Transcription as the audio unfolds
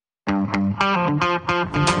Here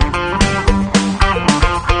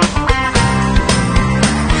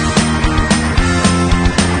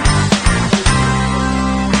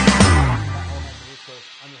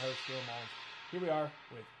we are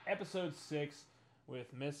with episode 6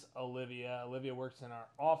 with Miss Alivia. Olivia works in our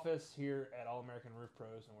office here at All American Roof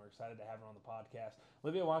Pros, and we're excited to have her on the podcast.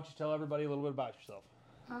 Olivia, why don't you tell everybody a little bit about yourself?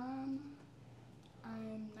 I'm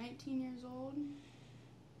 19 years old.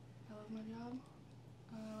 I love my job.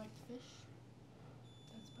 I like to fish.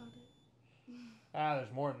 That's about it.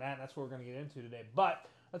 There's more than that, and that's what we're going to get into today. But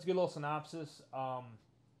let's get a little synopsis.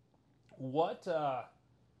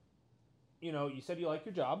 You said you like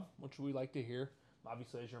your job, which we like to hear,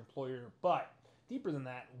 obviously, as your employer. But deeper than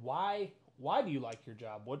that, why do you like your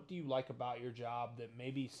job? What do you like about your job that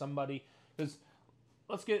maybe somebody, because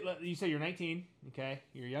you say you're 19, okay?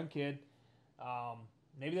 You're a young kid.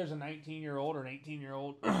 Maybe there's a 19-year-old or an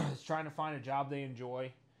 18-year-old that's trying to find a job they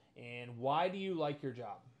enjoy. And why do you like your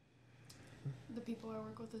job? The people I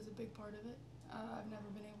work with is a big part of it. I've never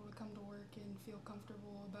been able to come to work and feel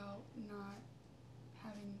comfortable about not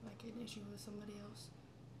having like an issue with somebody else.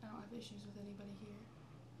 I don't have issues with anybody here.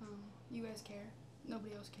 You guys care.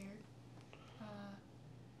 Nobody else cared.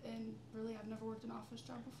 And really, I've never worked an office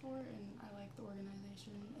job before, and I like the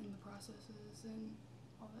organization and the processes and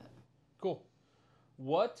all that. Cool.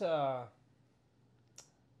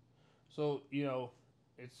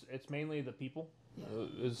 It's mainly the people. Yeah,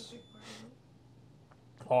 it's a big part of it.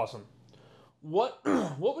 Awesome. What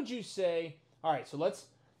would you say? All right, so let's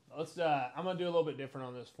I'm gonna do a little bit different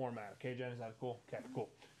on this format. Okay, Jen, is that cool? Okay, cool.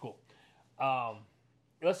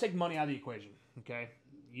 Let's take money out of the equation. Okay,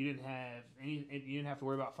 you didn't have to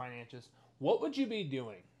worry about finances. What would you be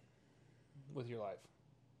doing with your life?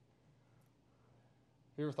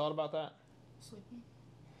 You ever thought about that? Sleeping.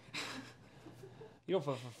 You don't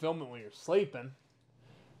feel fulfillment when you're sleeping.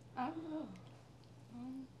 I don't know.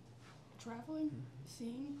 Traveling,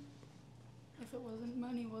 seeing. If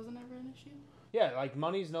money wasn't ever an issue. Yeah, like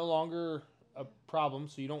money's no longer a problem,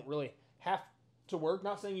 so you don't really have to work.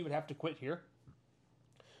 Not saying you would have to quit here.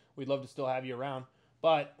 We'd love to still have you around.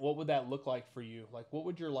 But what would that look like for you? Like, what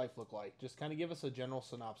would your life look like? Just kind of give us a general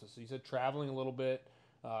synopsis. So you said traveling a little bit,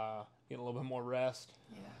 getting a little bit more rest.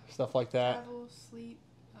 Yeah. Stuff like that. Travel, sleep,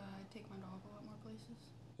 take my dog a lot more places.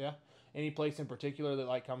 Yeah? Any place in particular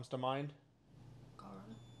that, comes to mind?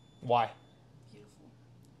 Colorado. Why? Beautiful.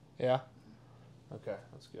 Yeah? Okay,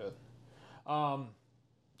 that's good.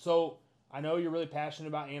 So I know you're really passionate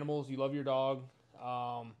about animals. You love your dog.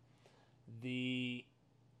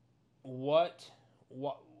 What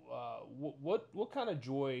kind of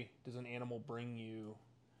joy does an animal bring you?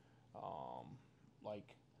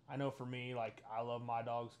 I know for me, I love my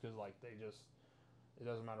dogs because it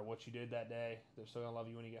doesn't matter what you did that day, they're still gonna love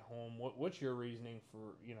you when you get home. What's your reasoning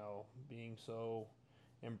for being so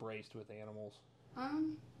embraced with animals?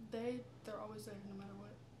 They're always there no matter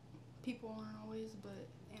what. People aren't always, but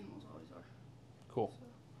animals always are. Cool. So,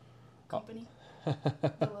 company,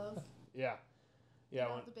 the love. Yeah. You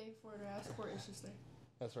don't have to beg for it or ask for it. It's just there.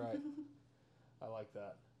 That's right. I like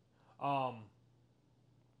that.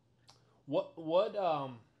 What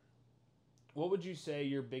would you say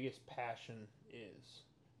your biggest passion is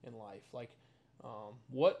in life?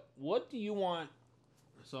 What do you want?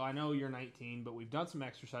 So I know you're 19, but we've done some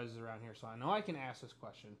exercises around here, so I know I can ask this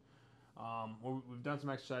question. We've done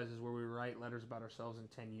some exercises where we write letters about ourselves in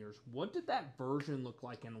 10 years. What did that version look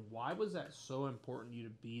like, and why was that so important to you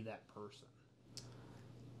to be that person?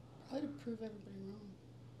 Probably to prove everybody wrong.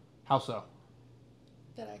 How so?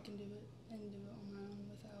 That I can do it, and do it on my own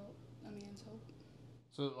without a man's help.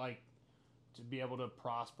 So, to be able to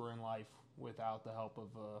prosper in life without the help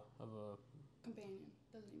of a companion.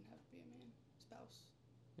 Doesn't even have to be a man. Spouse.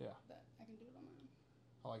 Yeah. That I can do it on my own.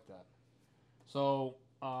 I like that. So,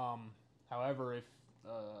 however, if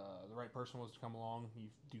the right person was to come along, do you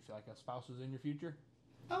feel like a spouse is in your future?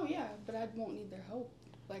 Oh yeah, but I won't need their help.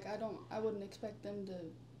 I wouldn't expect them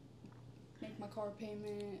to make my car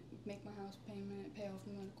payment, make my house payment, pay off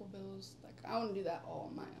my medical bills. I want to do that all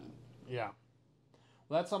on my own. Yeah.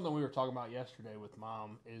 Well, that's something we were talking about yesterday with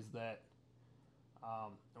Mom, is that,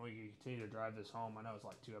 and we can continue to drive this home. I know it's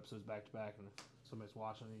 2 episodes back to back, and if somebody's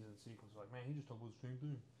watching these in sequence, man, he just talked about the same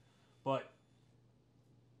thing. But,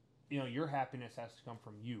 your happiness has to come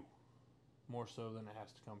from you, more so than it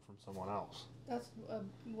has to come from someone else. That's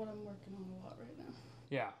what I'm working on a lot right now.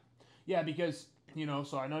 Yeah. Yeah, because,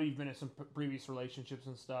 so I know you've been in some previous relationships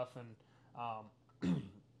and stuff, and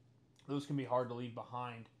those can be hard to leave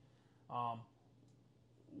behind.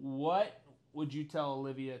 What would you tell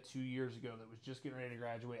Olivia 2 years ago that was just getting ready to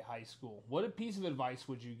graduate high school? What piece of advice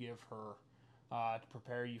would you give her to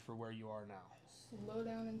prepare you for where you are now? Slow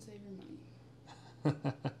down and save your money.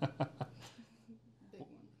 Big one.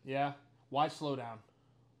 Yeah? Why slow down?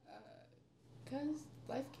 Because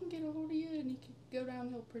life can get a hold of you and you can go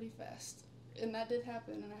downhill pretty fast. And that did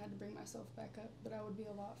happen, and I had to bring myself back up. But I would be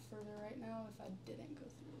a lot further right now if I didn't go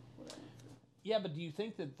through what I went through. Yeah, but do you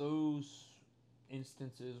think that those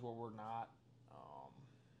instances where we're not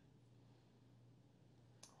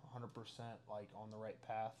 100% like on the right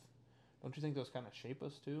path, don't you think those kind of shape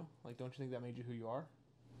us too? Like, don't you think that made you who you are?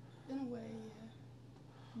 In a way, yeah.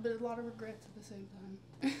 But a lot of regrets at the same time.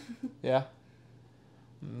 Yeah?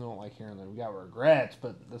 I don't like hearing that we got regrets,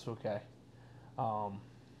 but that's okay.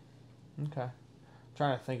 Okay. I'm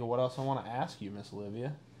trying to think of what else I want to ask you, Miss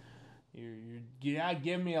Olivia. You're not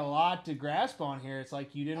giving me a lot to grasp on here. It's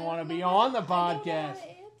like you didn't want to be on the podcast. I don't know how to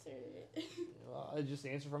answer it. Well, just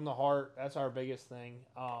answer from the heart. That's our biggest thing.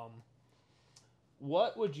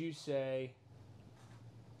 What would you say?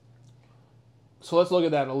 So let's look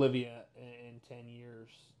at that, Olivia, in 10 years.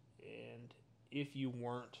 And if you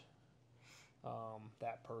weren't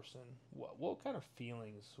that person, what kind of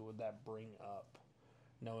feelings would that bring up,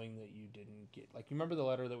 knowing that you didn't get, like, you remember the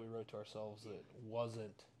letter that we wrote to ourselves that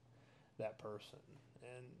wasn't that person,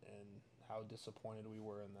 and how disappointed we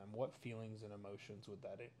were in them? What feelings and emotions would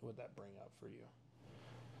that bring up for you?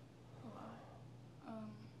 A lot.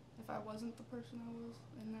 If I wasn't the person I was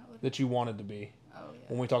in that letter. That you wanted to be. Oh, yeah.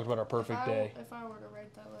 When we talked about our perfect day. If I were to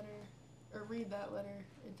write that letter, or read that letter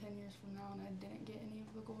in 10 years from now and I didn't get any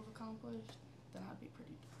of the goals accomplished, then I'd be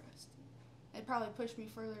pretty depressed. It'd probably push me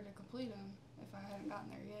further to complete them if I hadn't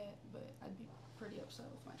gotten there yet, but I'd be pretty upset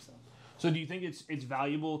with myself. So do you think it's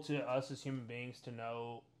valuable to us as human beings to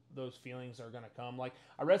know those feelings are going to come? Like,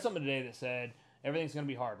 I read something today that said everything's going to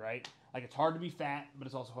be hard, right? Like, it's hard to be fat, but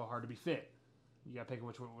it's also hard to be fit. You got to pick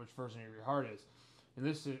which version of your heart is. In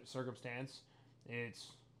this circumstance,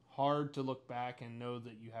 it's hard to look back and know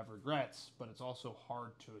that you have regrets, but it's also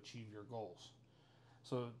hard to achieve your goals.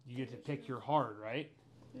 So you get to pick your hard, right?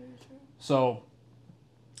 Very true. So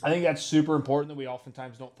I think that's super important that we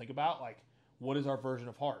oftentimes don't think about. Like, what is our version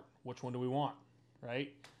of hard? Which one do we want,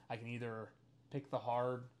 right? I can either pick the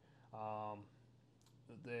hard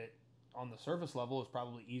that on the surface level is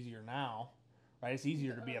probably easier now, right? It's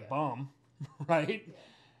easier to be a bum, right?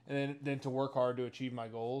 Yeah. And then to work hard to achieve my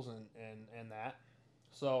goals and that.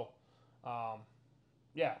 So,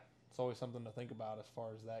 yeah, it's always something to think about as far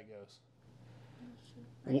as that goes.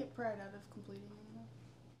 I get pride out of completing them,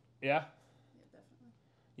 though. Yeah? Yeah, definitely.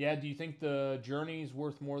 Yeah, do you think the journey is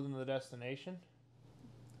worth more than the destination?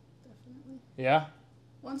 Definitely. Yeah?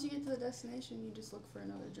 Once you get to the destination, you just look for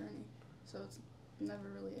another journey. So it's never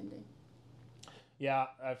really ending. Yeah,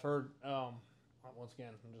 I've heard, once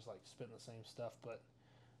again, I'm just like spitting the same stuff, but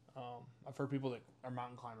I've heard people that are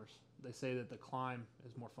mountain climbers. They say that the climb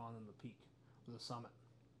is more fun than the peak or the summit.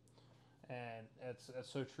 And that's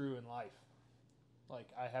so true in life. Like,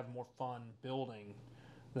 I have more fun building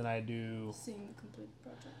than I do seeing the complete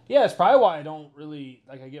project. Yeah, it's probably why I don't really,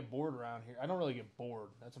 like, I get bored around here. I don't really get bored.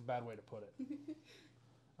 That's a bad way to put it.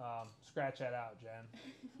 Scratch that out, Jen.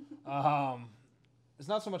 It's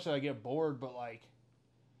not so much that I get bored, but, like,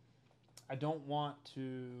 I don't want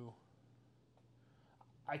to,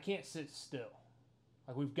 I can't sit still.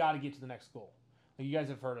 Like, we've got to get to the next goal. Like, you guys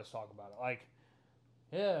have heard us talk about it. Like,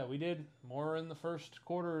 yeah, we did more in the first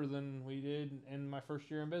quarter than we did in my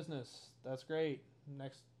first year in business. That's great.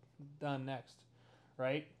 Next,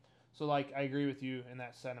 right? So, like, I agree with you in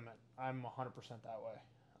that sentiment. I'm 100% that way.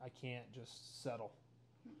 I can't just settle.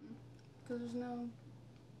 Because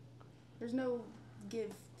there's no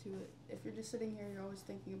give to it. If you're just sitting here, you're always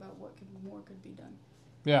thinking about what more could be done.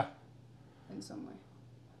 Yeah. In some way.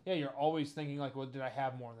 Yeah, you're always thinking, like, well, did I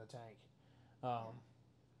have more in the tank?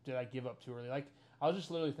 Did I give up too early? Like, I was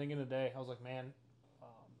just literally thinking today, I was like, man,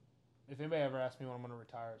 if anybody ever asks me when I'm going to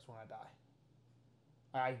retire, it's when I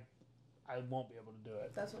die. I won't be able to do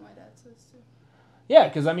it. That's what my dad says, too. Yeah,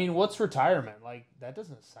 because, I mean, what's retirement? Like, that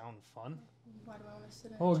doesn't sound fun. Why do I want to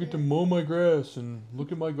sit in I get to mow my grass and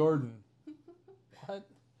look at my garden. What?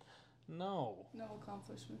 No. No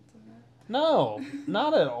accomplishment in that. No,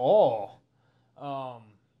 not at all.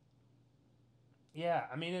 Yeah,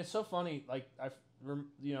 I mean, it's so funny. Like,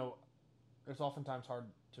 it's oftentimes hard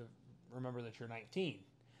to remember that you're 19.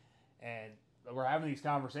 And we're having these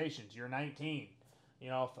conversations. You're 19. You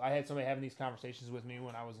know, if I had somebody having these conversations with me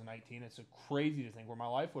when I was 19, it's crazy to think where my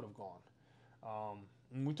life would have gone.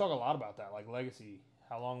 And we talk a lot about that, like legacy,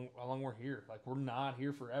 how long we're here. Like, we're not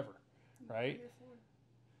here forever, right?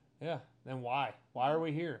 Yeah. Then why? Why are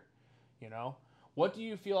we here? You know? What do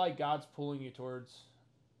you feel like God's pulling you towards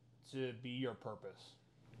to be your purpose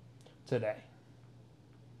today?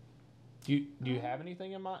 Do you have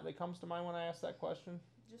anything in mind that comes to mind when I ask that question?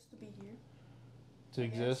 Just to be here. To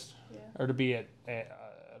exist, Yeah. or to be at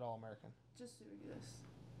All American? Just to exist.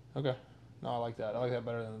 Okay. No, I like that. I like that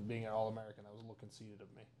better than being an All American. That was a little conceited of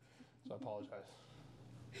me, so I apologize.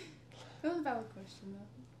 That was a valid question though.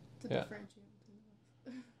 To differentiate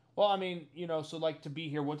between us. Well, I mean, so like to be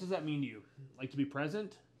here, what does that mean to you? Like to be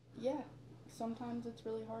present? Yeah. Sometimes it's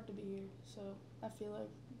really hard to be here, so I feel like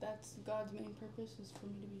that's God's main purpose is for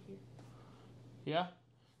me to be here. Yeah.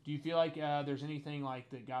 Do you feel like there's anything like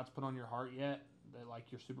that God's put on your heart yet that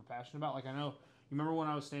like you're super passionate about? Like I know you remember when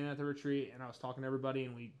I was standing at the retreat and I was talking to everybody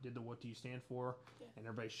and we did the "What do you stand for?" and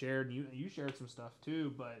everybody shared and you shared some stuff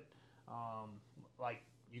too, but like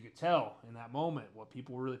you could tell in that moment what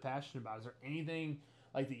people were really passionate about. Is there anything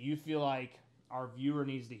like that you feel like our viewer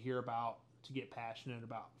needs to hear about to get passionate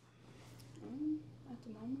about? At the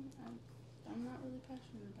moment, I'm not really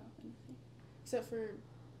passionate about anything except for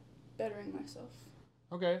bettering myself.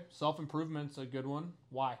 Okay, self-improvement's a good one.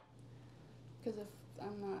 Why? Because if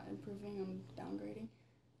I'm not improving, I'm downgrading.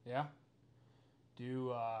 Yeah. Do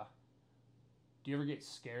you ever get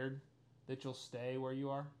scared that you'll stay where you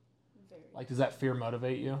are? Very. Like, does that fear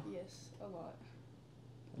motivate you? Yes, a lot.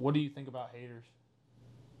 What do you think about haters?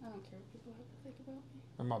 I don't care what people have to think about me.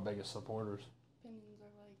 They're my biggest supporters. Opinions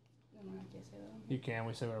are like, I don't know, I can't say that. You can.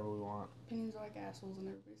 We say whatever we want. Opinions are like assholes and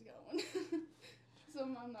everybody's got one. So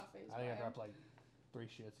I'm not phased by I think I it. dropped like 3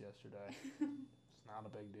 shits yesterday. It's not a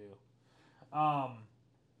big deal.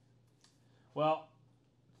 Well,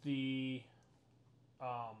 the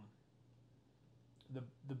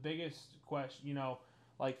biggest question,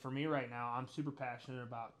 like for me right now, I'm super passionate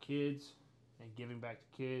about kids and giving back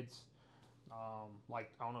to kids.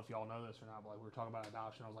 Like I don't know if y'all know this or not, but like we were talking about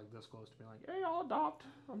adoption. I was like this close to being like, "Hey, I'll adopt.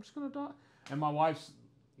 I'm just gonna adopt." And my wife's,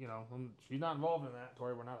 she's not involved in that.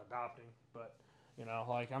 Tori, we're not adopting, but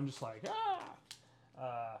like I'm just like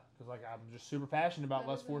because like I'm just super passionate about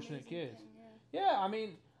less fortunate kids. Thing, yeah, I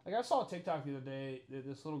mean, like I saw a TikTok the other day.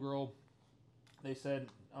 This little girl, they said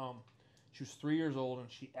she was 3 years old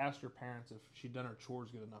and she asked her parents if she'd done her chores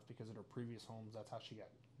good enough because at her previous homes that's how she got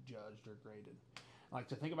judged or graded. Like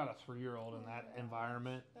to think about a 3-year-old in that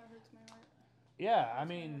environment. That hurts my heart. Yeah, I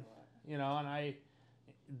mean, and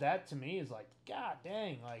that to me is like, God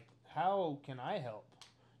dang, like how can I help?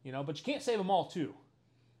 But you can't save them all too.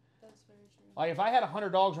 That's very true. Like if I had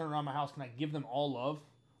 100 dogs running around my house, can I give them all love?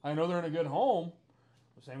 I know they're in a good home.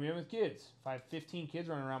 Same way with kids. If I have 15 kids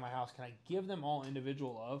running around my house, can I give them all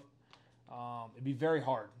individual love? It'd be very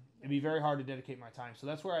hard. It'd be very hard to dedicate my time. So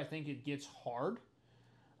that's where I think it gets hard.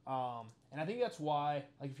 And I think that's why,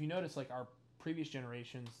 like if you notice, like our previous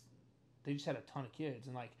generations, they just had a ton of kids.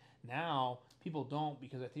 And like now, people don't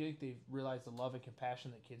because I feel like they've realized the love and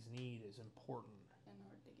compassion that kids need is important. And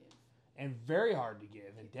hard to give. And very hard to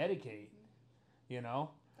give and dedicate.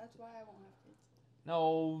 That's why I won't have kids.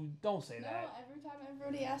 No, don't say that. No, every time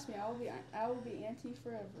everybody asks me, I will be anti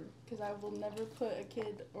forever because I will never put a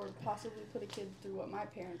kid or possibly put a kid through what my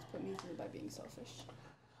parents put me through by being selfish.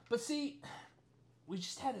 But see, we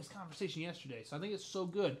just had this conversation yesterday, so I think it's so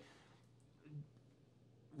good.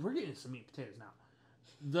 We're getting some meat and potatoes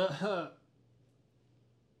now.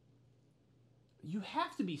 You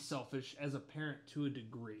have to be selfish as a parent to a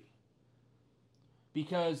degree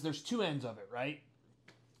because there's two ends of it, right?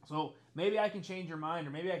 So maybe I can change your mind,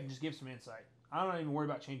 or maybe I can just give some insight. I don't even worry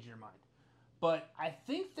about changing your mind. But I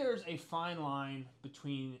think there's a fine line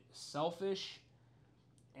between selfish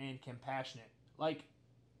and compassionate. Like,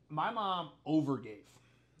 my mom overgave.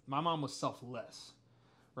 My mom was selfless,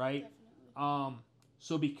 right? Definitely.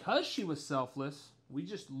 So because she was selfless, we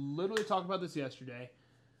just literally talked about this yesterday,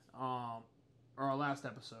 or our last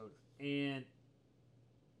episode, and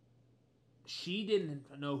she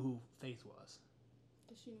didn't know who Faith was.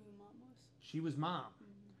 Because she knew who Mom was. She was Mom.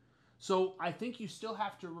 Mm-hmm. So I think you still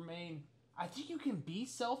have to remain. I think you can be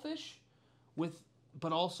selfish,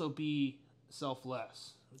 but also be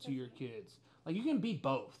selfless to your kids. Like you can be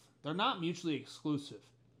both. They're not mutually exclusive.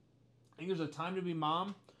 I think there's a time to be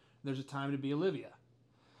Mom. There's a time to be Alivia.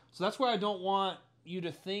 So that's where I don't want you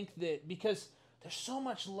to think that because there's so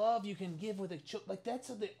much love you can give with a child. Like that's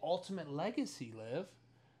the ultimate legacy, Liv.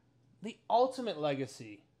 The ultimate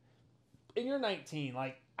legacy. And you're 19.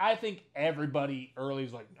 Like I think everybody early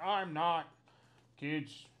is like, I'm not.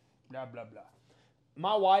 Kids, blah blah blah.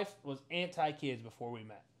 My wife was anti-kids before we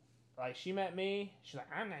met. Like she met me, she's like,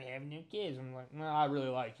 I'm not having no kids. I'm like, no, I really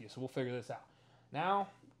like you, so we'll figure this out. Now,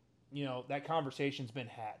 that conversation's been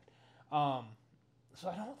had. So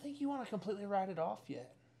I don't think you want to completely write it off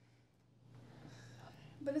yet.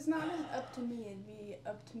 But it's not up to me. It'd be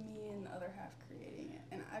up to me and the other half creating it.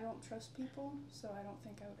 And I don't trust people, so I don't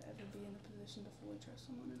think I would ever be in a position to fully trust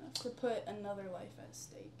someone enough to put another life at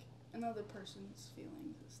stake, another person's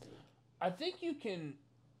feelings at stake. I think you can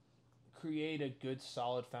create a good,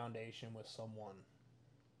 solid foundation with someone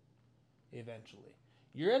eventually.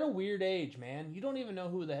 You're at a weird age, man. You don't even know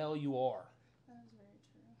who the hell you are. That is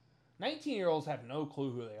very true. 19-year-olds have no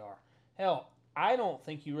clue who they are. Hell, I don't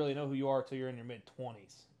think you really know who you are until you're in your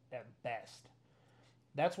mid-20s at best.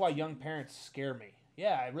 That's why young parents scare me.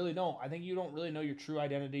 Yeah, I really don't. I think you don't really know your true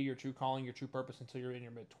identity, your true calling, your true purpose until you're in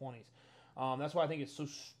your mid-20s. That's why I think it's so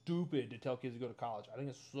stupid to tell kids to go to college. I think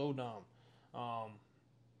it's so dumb.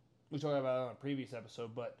 We talked about it on a previous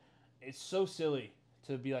episode, but it's so silly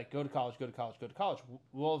to be like, go to college, go to college, go to college.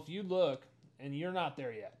 Well, if you look, and you're not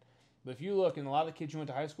there yet, but if you look, and a lot of the kids you went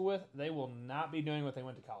to high school with, they will not be doing what they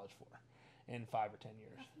went to college for in 5 or 10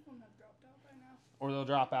 years. Half of them have dropped out by now. Or they'll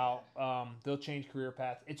drop out. They'll change career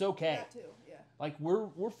paths. It's okay. That too, yeah. Like,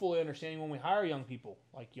 we're fully understanding when we hire young people.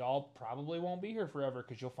 Like, y'all probably won't be here forever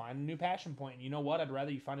because you'll find a new passion point. And you know what? I'd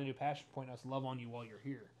rather you find a new passion point and us love on you while you're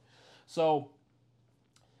here. So,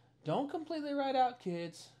 don't completely write out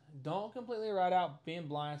kids. Don't completely write out being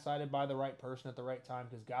blindsided by the right person at the right time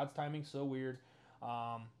because God's timing's so weird.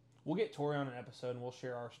 We'll get Tori on an episode and we'll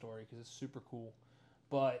share our story because it's super cool.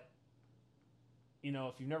 But, you know,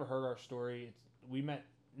 if you've never heard our story, we met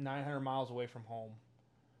 900 miles away from home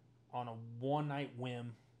on a one-night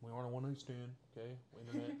whim. We weren't a one-night stand, okay?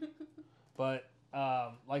 Internet. But,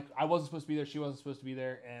 like, I wasn't supposed to be there. She wasn't supposed to be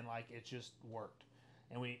there. And, like, it just worked.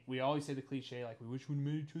 And we always say the cliche, like, we wish we'd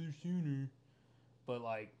met each other sooner. But,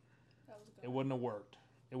 like, it wouldn't have worked.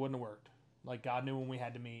 It wouldn't have worked. Like, God knew when we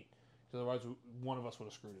had to meet. Because otherwise, one of us would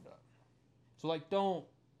have screwed it up. So, like,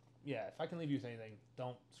 if I can leave you with anything,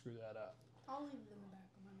 don't screw that up. I'll leave it in the back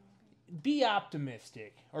of my mind. Be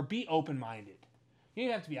optimistic. Or be open-minded. You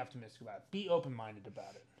don't have to be optimistic about it. Be open-minded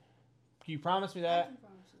about it. Can you promise me that? I can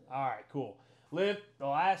promise you that. All right, cool. Liv, the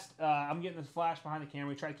last, I'm getting this flash behind the camera.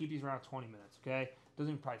 We try to keep these around 20 minutes, okay?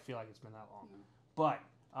 Doesn't even probably feel like it's been that long. No. But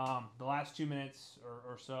the last 2 minutes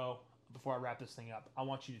or so before I wrap this thing up, I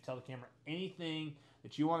want you to tell the camera anything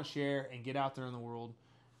that you want to share and get out there in the world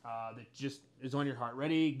that just is on your heart.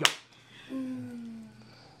 Ready? Go.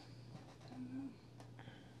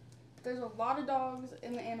 There's a lot of dogs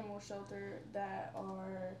in the animal shelter that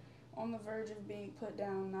are on the verge of being put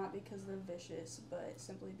down, not because they're vicious, but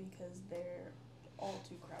simply because they're all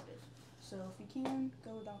too crowded. So if you can,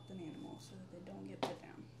 go adopt an animal so that they don't get put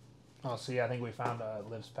down. Oh, see, I think we found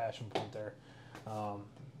Liv's passion point there.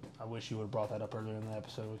 I wish you would have brought that up earlier in the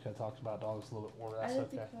episode. We could have talked about dogs a little bit more, but that's I didn't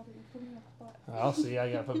okay. think about it. You put me on the spot. I'll see.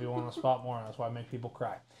 I got to put people on the spot more, and that's why I make people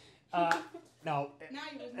cry. No. Now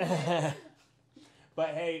you just But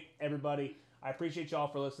hey, everybody, I appreciate y'all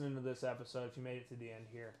for listening to this episode. If you made it to the end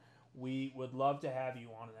here, we would love to have you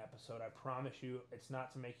on an episode. I promise you, it's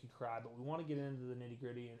not to make you cry, but we want to get into the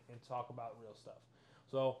nitty-gritty and talk about real stuff.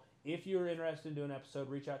 So if you're interested in doing an episode,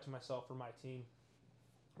 reach out to myself or my team.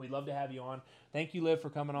 We'd love to have you on. Thank you, Liv, for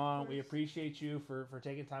coming on. We appreciate you for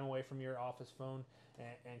taking time away from your office phone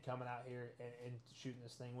and coming out here and shooting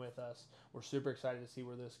this thing with us. We're super excited to see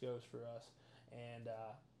where this goes for us. And,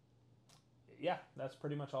 yeah, that's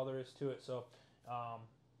pretty much all there is to it. So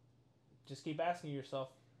just keep asking yourself,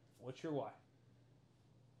 what's your why?